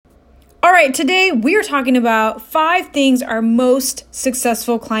All right, today we are talking about 5 things our most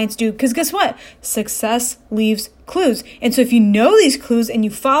successful clients do. Because guess what? Success leaves clues. And so if you know these clues and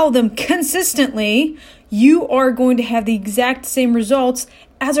you follow them consistently, you are going to have the exact same results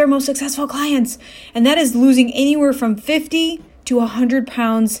as our most successful clients. And that is losing anywhere from 50 to 100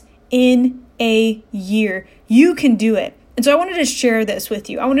 pounds in a year. You can do it. And so I wanted to share this with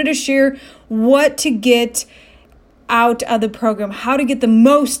you. I wanted to share what to get out of the program, how to get the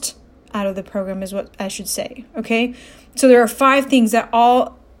most out of the program is what I should say. Okay. So there are 5 things that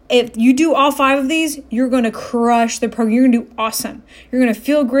if you do all 5 of these, you're going to crush the program. You're going to do awesome. You're going to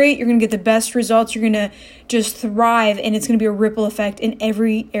feel great. You're going to get the best results. You're going to just thrive. And it's going to be a ripple effect in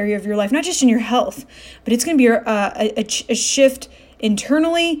every area of your life, not just in your health, but it's going to be a shift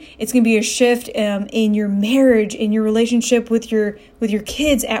internally. It's going to be a shift in your marriage, in your relationship with your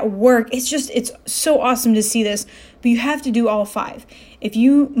kids, at work. It's so awesome to see this, but you have to do all 5. If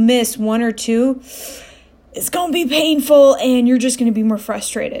you miss 1 or 2, it's going to be painful and you're just going to be more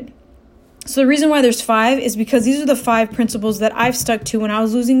frustrated. So the reason why there's 5 is because these are the 5 principles that I've stuck to when I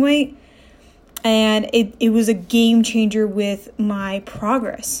was losing weight. And it was a game changer with my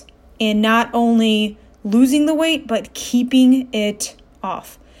progress. And not only losing the weight, but keeping it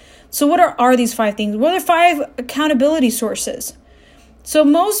off. So what are these 5 things? What are 5 accountability sources? So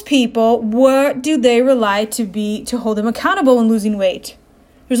most people, what do they rely to hold them accountable when losing weight?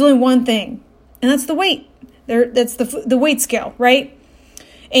 There's only one thing, and that's the weight. That's the weight scale, right?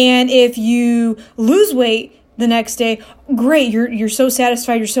 And if you lose weight the next day, great, you're so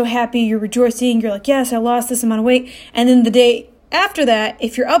satisfied, you're so happy, you're rejoicing, you're like, yes, I lost this amount of weight. And then the day after that,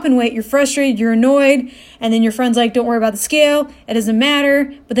 if you're up in weight, you're frustrated, you're annoyed, and then your friend's like, don't worry about the scale, it doesn't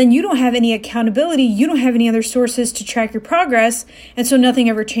matter. But then you don't have any accountability, you don't have any other sources to track your progress, and so nothing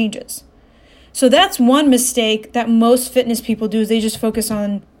ever changes. So that's one mistake that most fitness people do, is they just focus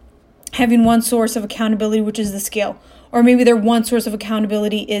on having one source of accountability, which is the scale. Or maybe their one source of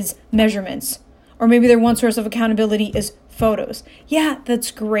accountability is measurements. Or maybe their one source of accountability is photos. Yeah, that's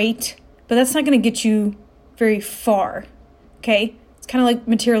great, but that's not going to get you very far. Okay, it's kind of like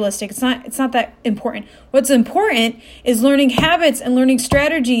materialistic. It's not that important. What's important is learning habits and learning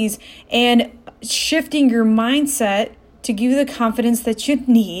strategies and shifting your mindset to give you the confidence that you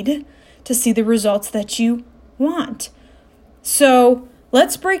need to see the results that you want. So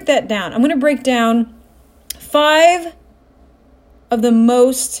let's break that down. I'm going to break down 5 of the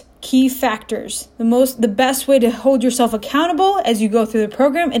most key factors, the best way to hold yourself accountable as you go through the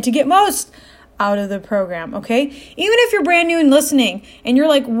program and to get most out of the program, okay? Even if you're brand new and listening and you're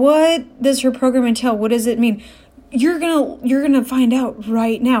like, what does her program entail? What does it mean? You're gonna find out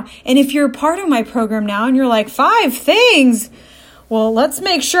right now. And if you're a part of my program now and you're like, 5 things, well, let's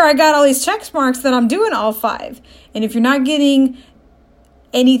make sure I got all these check marks that I'm doing all 5. And if you're not getting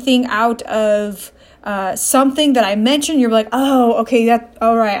anything out of something that I mentioned, you're like, oh, okay,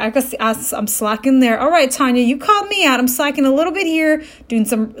 all right. I guess I'm slacking there. All right, Tanya, you called me out. I'm slacking a little bit here, doing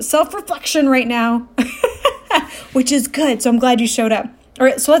some self-reflection right now, which is good. So I'm glad you showed up. All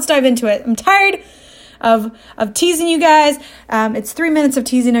right, so let's dive into it. I'm tired of teasing you guys. It's 3 minutes of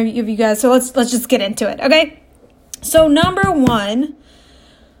teasing of you guys. So let's just get into it. Okay. So number 1,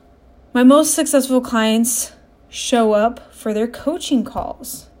 my most successful clients show up for their coaching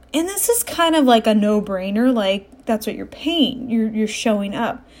calls. And this is kind of like a no-brainer, like that's what you're paying. You're showing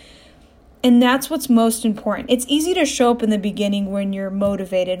up. And that's what's most important. It's easy to show up in the beginning when you're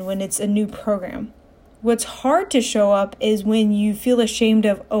motivated, when it's a new program. What's hard to show up is when you feel ashamed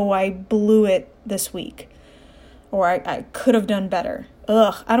of, oh, I blew it this week. Or I could have done better.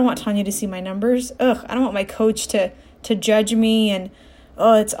 Ugh, I don't want Tanya to see my numbers. Ugh, I don't want my coach to judge me and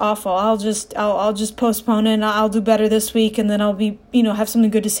oh, it's awful. I'll just postpone it and I'll do better this week and then I'll be, have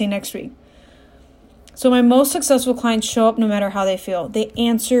something good to say next week. So my most successful clients show up no matter how they feel. They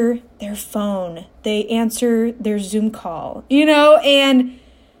answer their phone. They answer their Zoom call, and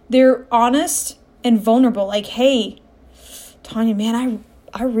they're honest and vulnerable. Like, hey, Tanya, man,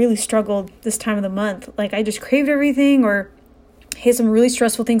 I really struggled this time of the month. Like I just craved everything, or hey, some really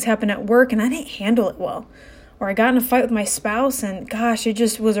stressful things happened at work and I didn't handle it well. Or I got in a fight with my spouse and gosh, it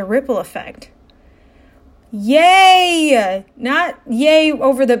just was a ripple effect. Yay! Not yay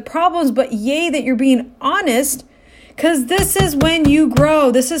over the problems, but yay that you're being honest, because this is when you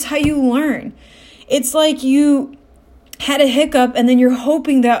grow. This is how you learn. It's like you had a hiccup and then you're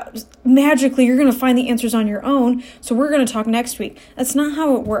hoping that magically you're going to find the answers on your own. So we're going to talk next week. That's not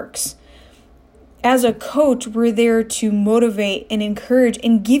how it works. As a coach, we're there to motivate and encourage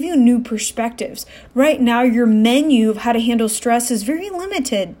and give you new perspectives. Right now, your menu of how to handle stress is very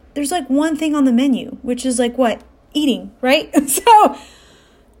limited. There's like one thing on the menu, which is like what? Eating, right? So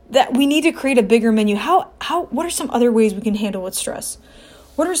that we need to create a bigger menu. What are some other ways we can handle with stress?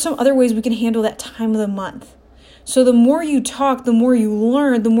 What are some other ways we can handle that time of the month? So the more you talk, the more you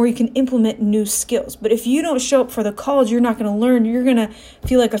learn, the more you can implement new skills. But if you don't show up for the calls, you're not going to learn. You're going to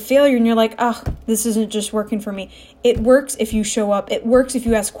feel like a failure and you're like, this isn't just working for me. It works if you show up. It works if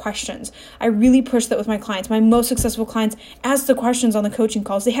you ask questions. I really push that with my clients. My most successful clients ask the questions on the coaching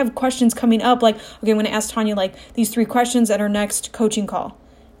calls. They have questions coming up like, okay, I'm going to ask Tanya like these 3 questions at our next coaching call.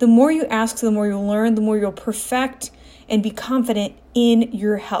 The more you ask, the more you'll learn, the more you'll perfect and be confident in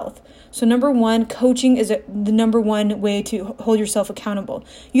your health. So number 1, coaching is the number 1 way to hold yourself accountable.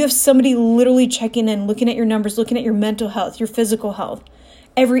 You have somebody literally checking in, looking at your numbers, looking at your mental health, your physical health,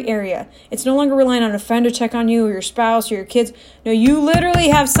 every area. It's no longer relying on a friend to check on you or your spouse or your kids. No, you literally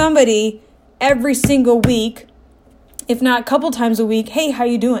have somebody every single week, if not a couple times a week. Hey, how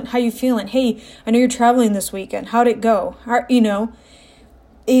you doing? How you feeling? Hey, I know you're traveling this weekend. How'd it go?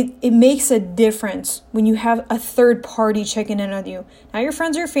 It makes a difference when you have a third party checking in on you. Now your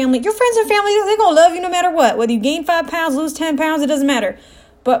friends or your family, they're going to love you no matter what. Whether you gain 5 pounds, lose 10 pounds, it doesn't matter.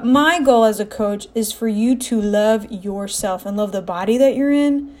 But my goal as a coach is for you to love yourself and love the body that you're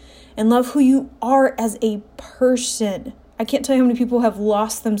in and love who you are as a person. I can't tell you how many people have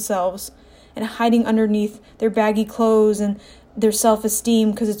lost themselves and hiding underneath their baggy clothes and their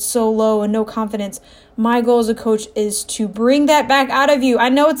self-esteem because it's so low and no confidence. My goal as a coach is to bring that back out of you. I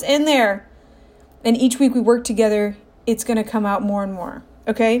know it's in there. And each week we work together, it's going to come out more and more.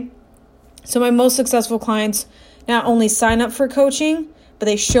 Okay? So my most successful clients not only sign up for coaching, but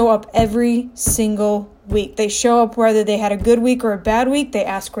they show up every single week. They show up whether they had a good week or a bad week. They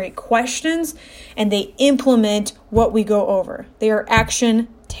ask great questions and they implement what we go over. They are action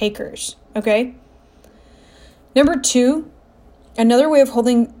takers. Okay? Number 2, another way of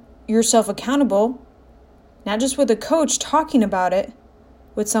holding yourself accountable, not just with a coach talking about it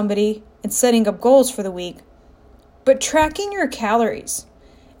with somebody and setting up goals for the week, but tracking your calories.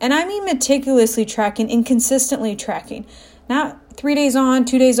 And I mean meticulously tracking and consistently tracking. Not 3 days on,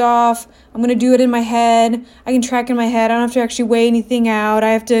 2 days off. I'm going to do it in my head. I can track in my head. I don't have to actually weigh anything out.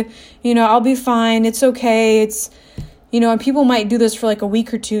 I have to, I'll be fine. It's okay. It's, and people might do this for like a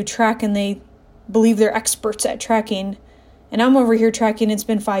week or 2, track, and they believe they're experts at tracking. And I'm over here tracking, it's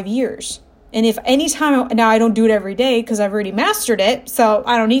been 5 years. And if anytime, now I don't do it every day because I've already mastered it, so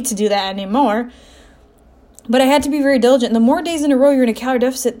I don't need to do that anymore. But I had to be very diligent. The more days in a row you're in a calorie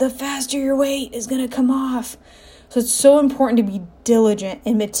deficit, the faster your weight is going to come off. So it's so important to be diligent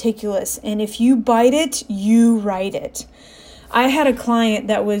and meticulous. And if you bite it, you write it. I had a client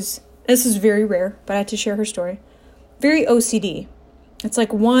that was, this is very rare, but I had to share her story, very OCD. It's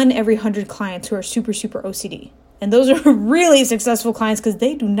like 1 every 100 clients who are super, super OCD. And those are really successful clients because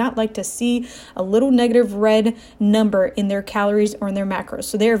they do not like to see a little negative red number in their calories or in their macros.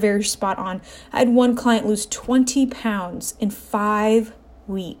 So they are very spot on. I had one client lose 20 pounds in 5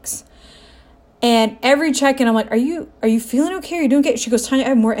 weeks. And every check-in, I'm like, are you feeling okay? Are you doing okay? She goes, Tanya, I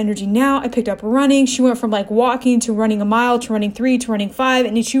have more energy now. I picked up running. She went from like walking to running a mile to running 3 to running 5.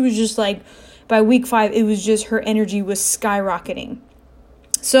 And she was just like, by week 5, it was just her energy was skyrocketing.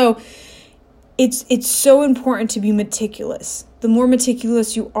 So it's so important to be meticulous. The more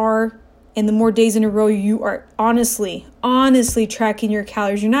meticulous you are and the more days in a row you are honestly tracking your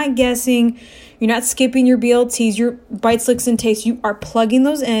calories. You're not guessing. You're not skipping your BLTs, your bites, licks, and tastes. You are plugging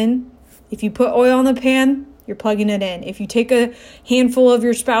those in. If you put oil in the pan, you're plugging it in. If you take a handful of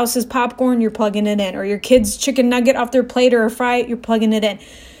your spouse's popcorn, you're plugging it in. Or your kid's chicken nugget off their plate or a fry, you're plugging it in.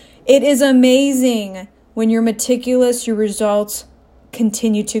 It is amazing when you're meticulous, your results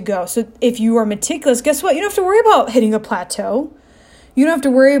continue to go. So if you are meticulous, guess what? You don't have to worry about hitting a plateau. You don't have to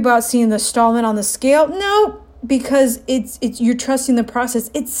worry about seeing the stallment on the scale. No, because it's you're trusting the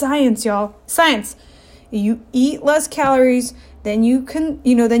process. It's science, y'all. Science. You eat less calories than you can,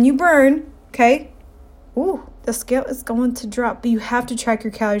 than you burn, okay? Ooh, the scale is going to drop. But you have to track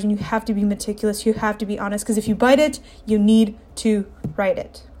your calories and you have to be meticulous. You have to be honest because if you bite it, you need to write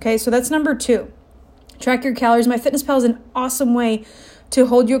it. Okay, so that's number 2. Track your calories. MyFitnessPal is an awesome way to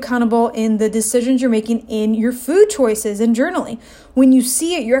hold you accountable in the decisions you're making in your food choices and journaling. When you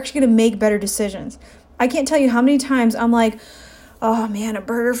see it, you're actually going to make better decisions. I can't tell you how many times I'm like, oh man, a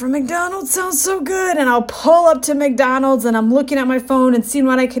burger from McDonald's sounds so good. And I'll pull up to McDonald's and I'm looking at my phone and seeing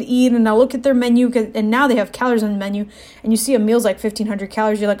what I could eat. And I'll look at their menu and now they have calories on the menu. And you see a meal's like 1,500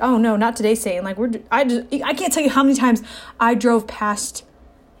 calories. You're like, oh no, not today, Satan. Like I can't tell you how many times I drove past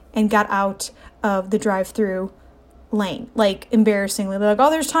and got out of the drive-through lane, like embarrassingly. They're like,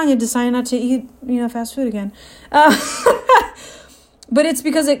 oh, there's Tanya deciding not to eat, fast food again. But it's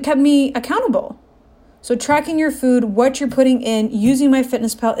because it kept me accountable. So tracking your food, what you're putting in, using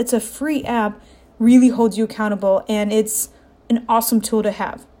MyFitnessPal, it's a free app, really holds you accountable, and it's an awesome tool to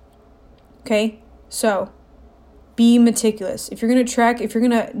have. Okay? So be meticulous. If you're going to track, if you're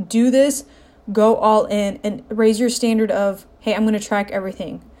going to do this, go all in and raise your standard of, hey, I'm going to track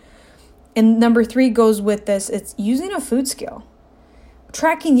everything. And number 3 goes with this. It's using a food scale.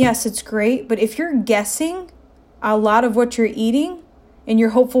 Tracking, yes, it's great, but if you're guessing a lot of what you're eating and you're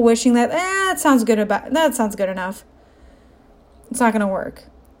hopeful wishing that, that sounds good enough, it's not going to work.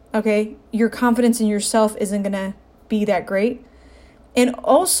 Okay? Your confidence in yourself isn't going to be that great. And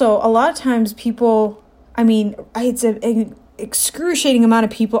also, a lot of times people, it's an excruciating amount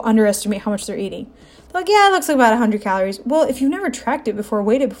of people underestimate how much they're eating. They're like, yeah, it looks like about 100 calories. Well, if you've never tracked it before,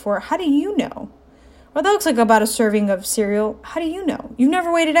 weighed it before, how do you know? Or that looks like about a serving of cereal. How do you know? You've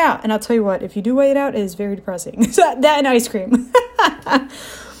never weighed it out. And I'll tell you what, if you do weigh it out, it is very depressing. That and ice cream.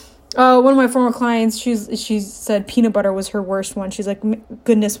 One of my former clients, she said peanut butter was her worst one. She's like,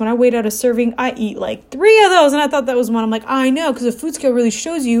 goodness, when I weighed out a serving, I eat like 3 of those. And I thought that was one. I'm like, I know, because the food scale really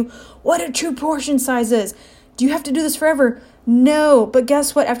shows you what a true portion size is. Do you have to do this forever? No. But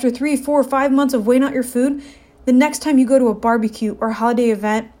guess what? After 3, 4, 5 months of weighing out your food, the next time you go to a barbecue or a holiday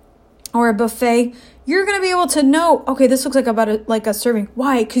event or a buffet, you're going to be able to know, okay, this looks like about a serving.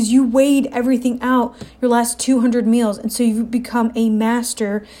 Why? Because you weighed everything out your last 200 meals. And so you've become a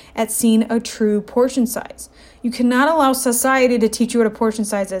master at seeing a true portion size. You cannot allow society to teach you what a portion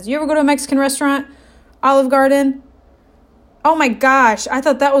size is. You ever go to a Mexican restaurant? Olive Garden? Oh my gosh, I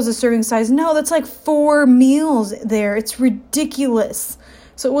thought that was a serving size. No, that's like 4 meals there. It's ridiculous.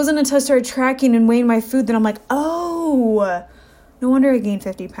 So it wasn't until I started tracking and weighing my food that I'm like, oh, no wonder I gained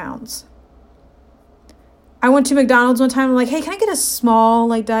 50 pounds. I went to McDonald's one time. I'm like, hey, can I get a small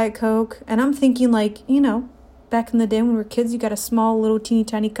Diet Coke? And I'm thinking back in the day when we were kids, you got a small little teeny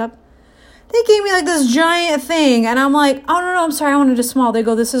tiny cup. They gave me this giant thing. And I'm like, oh, no, I'm sorry. I wanted a small. They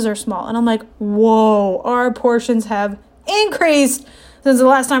go, this is our small. And I'm like, whoa, our portions have increased since the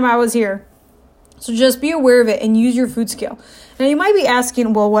last time I was here. So just be aware of it and use your food scale. Now you might be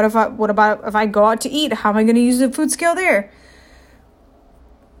asking, well, what about if I go out to eat? How am I going to use the food scale there?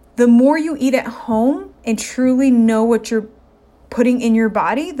 The more you eat at home and truly know what you're putting in your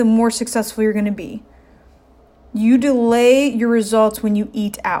body, the more successful you're going to be. You delay your results when you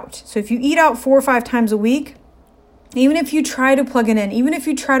eat out. So if you eat out 4 or 5 times a week, even if you try to plug it in, even if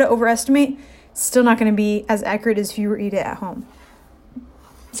you try to overestimate, it's still not going to be as accurate as if you were eat it at home.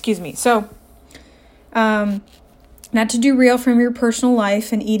 Excuse me. So, not to derail from your personal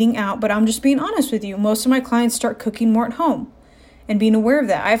life and eating out, but I'm just being honest with you. Most of my clients start cooking more at home and being aware of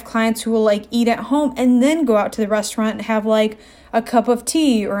that. I have clients who will eat at home and then go out to the restaurant and have a cup of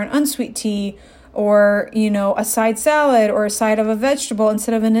tea or an unsweet tea or, a side salad or a side of a vegetable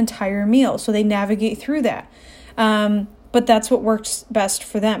instead of an entire meal. So they navigate through that. But that's what works best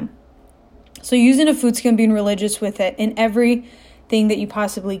for them. So using a food scale and being religious with it in everything that you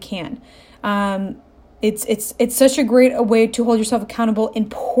possibly can. It's such a great way to hold yourself accountable in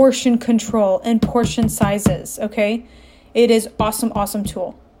portion control and portion sizes, okay? It is awesome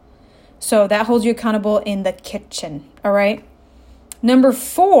tool. So that holds you accountable in the kitchen, all right? Number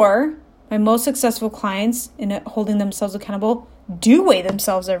 4, my most successful clients in holding themselves accountable do weigh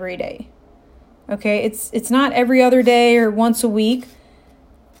themselves every day, okay? It's not every other day or once a week.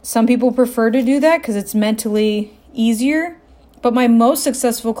 Some people prefer to do that because it's mentally easier, but my most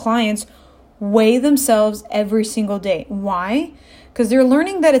successful clients weigh themselves every single day. Why? Because they're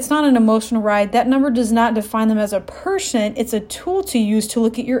learning that it's not an emotional ride. That number does not define them as a person. It's a tool to use to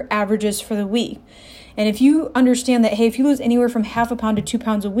look at your averages for the week. And if you understand that, hey, if you lose anywhere from half a pound to 2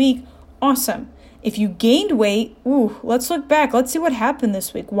 pounds a week, awesome. If you gained weight, let's look back. Let's see what happened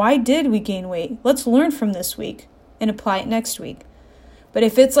this week. Why did we gain weight? Let's learn from this week and apply it next week. But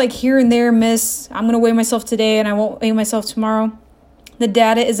if it's here and there, miss, I'm going to weigh myself today and I won't weigh myself tomorrow, the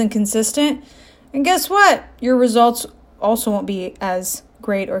data isn't consistent. And guess what? Your results also won't be as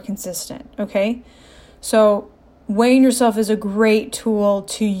great or consistent, okay? So weighing yourself is a great tool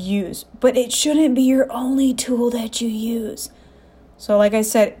to use, but it shouldn't be your only tool that you use. So like I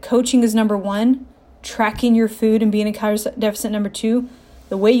said, coaching is number 1, tracking your food and being in calorie deficit number 2,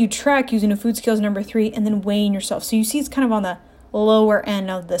 the way you track using a food scale is number 3, and then weighing yourself. So you see it's kind of on the lower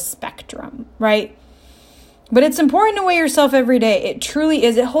end of the spectrum, right? But it's important to weigh yourself every day. It truly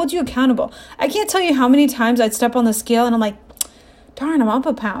is. It holds you accountable. I can't tell you how many times I'd step on the scale and I'm like, darn, I'm up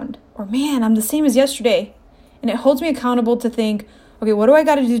a pound. Or man, I'm the same as yesterday. And it holds me accountable to think, okay, what do I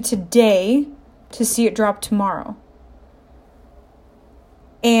got to do today to see it drop tomorrow?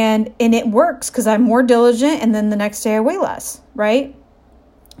 And it works because I'm more diligent and then the next day I weigh less, right?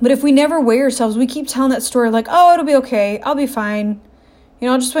 But if we never weigh ourselves, we keep telling that story like, oh, it'll be okay. I'll be fine.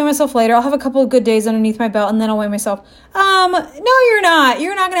 I'll just weigh myself later. I'll have a couple of good days underneath my belt and then I'll weigh myself. No, you're not.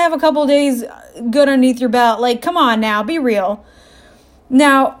 You're not going to have a couple of days good underneath your belt. Like, come on now, be real.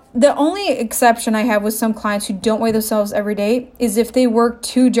 Now, the only exception I have with some clients who don't weigh themselves every day is if they work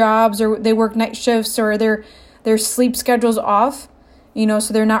 2 jobs or they work night shifts or their sleep schedule's off, so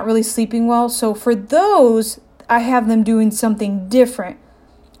they're not really sleeping well. So for those, I have them doing something different.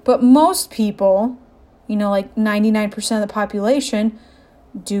 But most people, like 99% of the population,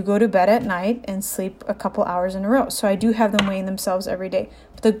 do go to bed at night and sleep a couple hours in a row. So I do have them weighing themselves every day.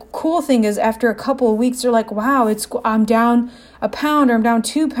 But the cool thing is after a couple of weeks, they're like, wow, I'm down a pound or I'm down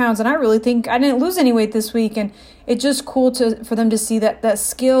 2 pounds. And I really think I didn't lose any weight this week. And it's just cool for them to see that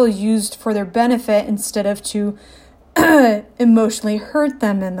skill is used for their benefit instead of to emotionally hurt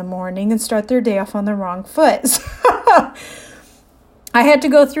them in the morning and start their day off on the wrong foot. I had to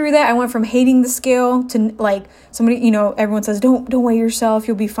go through that. I went from hating the scale to like somebody, everyone says, don't weigh yourself.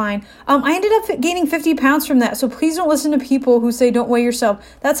 You'll be fine. I ended up gaining 50 pounds from that. So please don't listen to people who say, don't weigh yourself.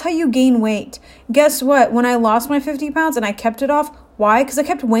 That's how you gain weight. Guess what? When I lost my 50 pounds and I kept it off, why? Because I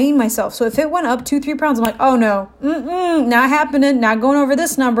kept weighing myself. So if it went up 2-3 pounds, I'm like, oh no, not happening. Not going over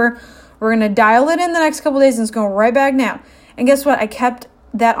this number. We're going to dial it in the next couple of days and it's going right back now. And guess what? I kept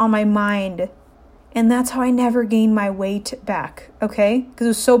that on my mind. And that's how I never gained my weight back, okay? Because it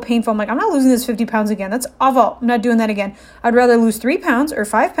was so painful. I'm like, I'm not losing this 50 pounds again. That's awful. I'm not doing that again. I'd rather lose 3 pounds or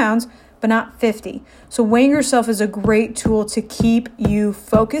 5 pounds, but not 50. So weighing yourself is a great tool to keep you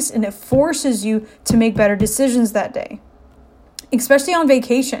focused, and it forces you to make better decisions that day, especially on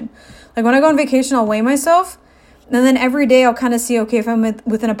vacation. Like when I go on vacation, I'll weigh myself. And then every day I'll kind of see, okay, if I'm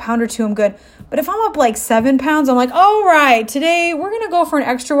within a pound or 2, I'm good. But if I'm up like 7 pounds, I'm like, all right, today we're going to go for an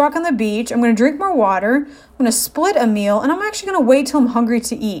extra walk on the beach. I'm going to drink more water. I'm going to split a meal. And I'm actually going to wait till I'm hungry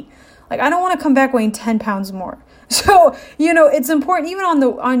to eat. Like, I don't want to come back weighing 10 pounds more. So, it's important even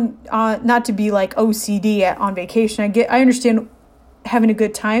on not to be like OCD on vacation. I understand having a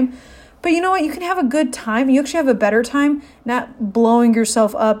good time. But you know what? You can have a good time. You actually have a better time not blowing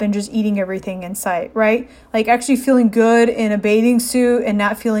yourself up and just eating everything in sight, right? Like actually feeling good in a bathing suit and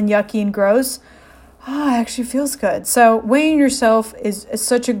not feeling yucky and gross. It actually feels good. So weighing yourself is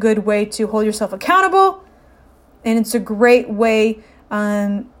such a good way to hold yourself accountable. And it's a great way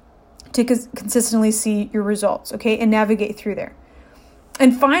to consistently see your results, okay? And navigate through there.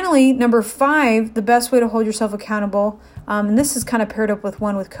 And finally, number 5, the best way to hold yourself accountable, and this is kind of paired up with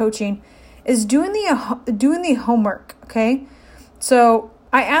coaching, is doing the homework, okay? So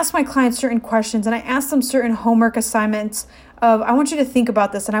I ask my clients certain questions and I ask them certain homework assignments of, I want you to think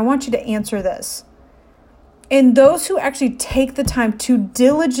about this and I want you to answer this. And those who actually take the time to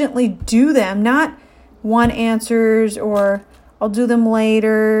diligently do them, not want answers or I'll do them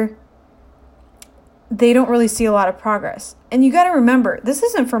later, they don't really see a lot of progress. And you got to remember, this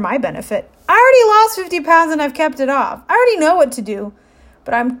isn't for my benefit. I already lost 50 pounds and I've kept it off. I already know what to do,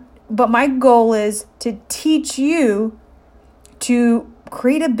 but my goal is to teach you to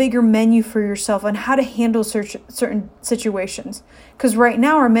create a bigger menu for yourself on how to handle certain situations. Because right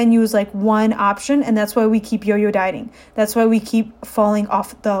now our menu is like one option, and that's why we keep yo-yo dieting. That's why we keep falling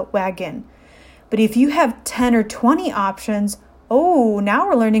off the wagon. But if you have 10 or 20 options, now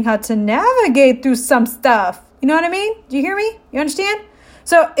we're learning how to navigate through some stuff. You know what I mean? Do you hear me? You understand?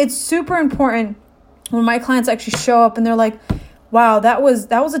 So it's super important when my clients actually show up and they're like, wow, that was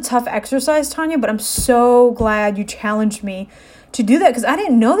a tough exercise, Tanya, but I'm so glad you challenged me to do that because I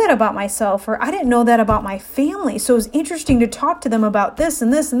didn't know that about myself or I didn't know that about my family. So it was interesting to talk to them about this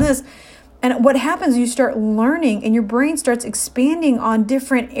and this and this. And what happens, you start learning and your brain starts expanding on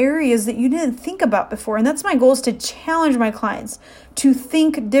different areas that you didn't think about before. And that's my goal, is to challenge my clients to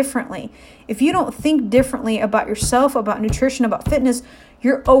think differently. If you don't think differently about yourself, about nutrition, about fitness,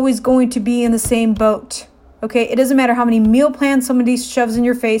 you're always going to be in the same boat. Okay? It doesn't matter how many meal plans somebody shoves in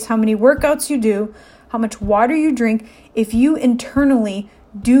your face, how many workouts you do, how much water you drink. If you internally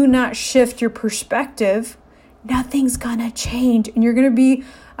do not shift your perspective, nothing's gonna change. And you're gonna be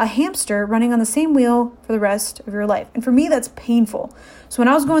a hamster running on the same wheel for the rest of your life. And for me, that's painful. So when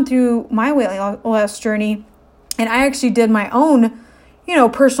I was going through my weight loss journey, and I actually did my own,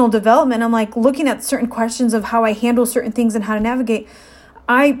 personal development, I'm like looking at certain questions of how I handle certain things and how to navigate.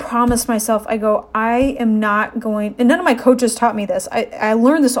 I promised myself, I am not going, and none of my coaches taught me this. I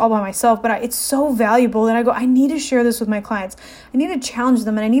learned this all by myself, but it's so valuable that I need to share this with my clients. I need to challenge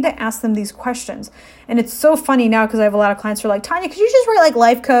them and I need to ask them these questions. And it's so funny now because I have a lot of clients who are like, Tanya, could you just write like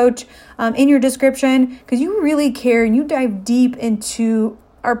life coach in your description? Because you really care and you dive deep into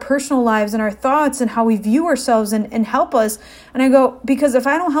our personal lives and our thoughts and how we view ourselves and help us. And I go, because if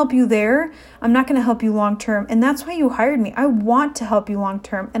I don't help you there, I'm not going to help you long term. And that's why you hired me. I want to help you long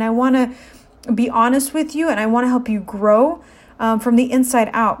term. And I want to be honest with you, and I want to help you grow from the inside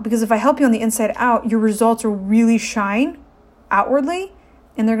out. Because if I help you on the inside out, your results will really shine outwardly,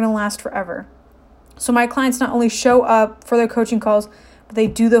 and they're going to last forever. So my clients not only show up for their coaching calls, but they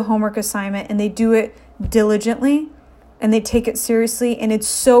do the homework assignment, and they do it diligently, and they take it seriously. And it's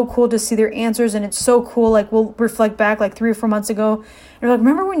so cool to see their answers. And it's so cool. Like, we'll reflect back like 3 or 4 months ago. And we're like,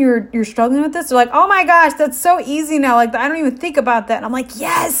 remember when you're struggling with this? They're like, oh my gosh, that's so easy now. Like, I don't even think about that. And I'm like,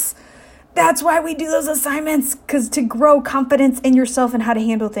 yes, that's why we do those assignments, because to grow confidence in yourself and how to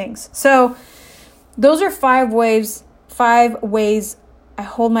handle things. So those are 5 ways I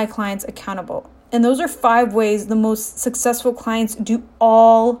hold my clients accountable. And those are 5 ways the most successful clients do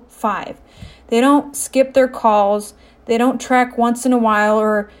all 5. They don't skip their calls. They don't track once in a while,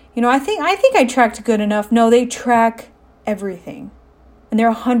 or, I think I tracked good enough. No, they track everything. And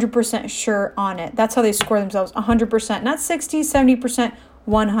they're 100% sure on it. That's how they score themselves, 100%. Not 60, 70%,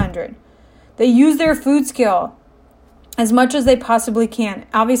 100. They use their food scale as much as they possibly can.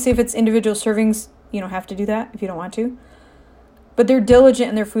 Obviously, if it's individual servings, you don't have to do that if you don't want to. But they're diligent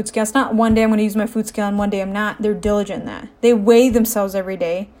in their food scale. It's not one day I'm going to use my food scale and one day I'm not. They're diligent in that. They weigh themselves every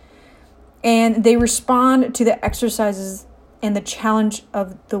day. And they respond to the exercises and the challenge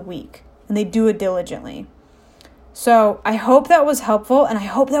of the week. And they do it diligently. So I hope that was helpful, and I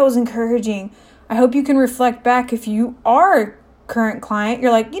hope that was encouraging. I hope you can reflect back if you are a current client.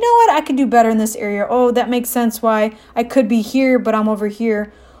 You're like, you know what? I could do better in this area. Oh, that makes sense why I could be here, but I'm over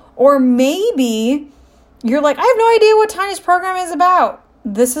here. Or maybe you're like, I have no idea what Tanya's program is about.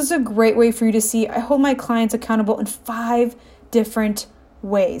 This is a great way for you to see. I hold my clients accountable in 5 different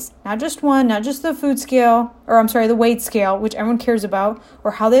ways. Not just one, not just the food scale, the weight scale, which everyone cares about,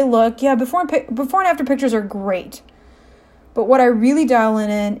 or how they look. Yeah, before and after pictures are great. But what I really dial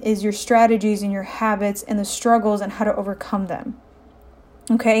in is your strategies and your habits and the struggles and how to overcome them.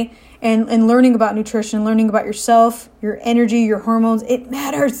 Okay? And learning about nutrition, learning about yourself, your energy, your hormones, it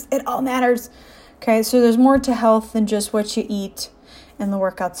matters. It all matters. Okay? So there's more to health than just what you eat and the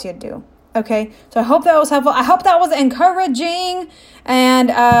workouts you do. Okay, so I hope that was helpful. I hope that was encouraging. And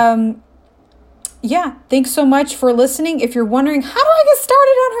thanks so much for listening. If you're wondering, how do I get started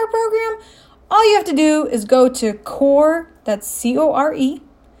on her program? All you have to do is go to Core, that's CORE,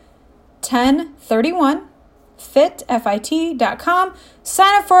 1031fit.com.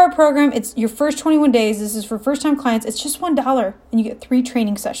 Sign up for our program. It's your first 21 days. This is for first-time clients. It's just $1, and you get 3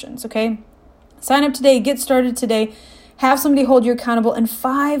 training sessions, okay? Sign up today. Get started today. Have somebody hold you accountable in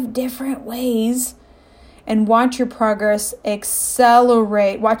 5 different ways, and watch your progress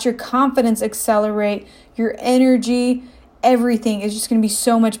accelerate. Watch your confidence accelerate. Your energy, everything is just going to be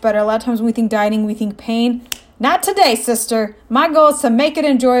so much better. A lot of times when we think dieting, we think pain. Not today, sister. My goal is to make it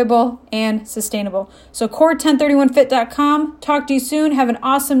enjoyable and sustainable. So core1031fit.com. Talk to you soon. Have an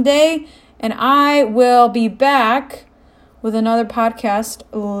awesome day. And I will be back with another podcast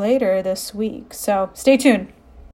later this week. So stay tuned.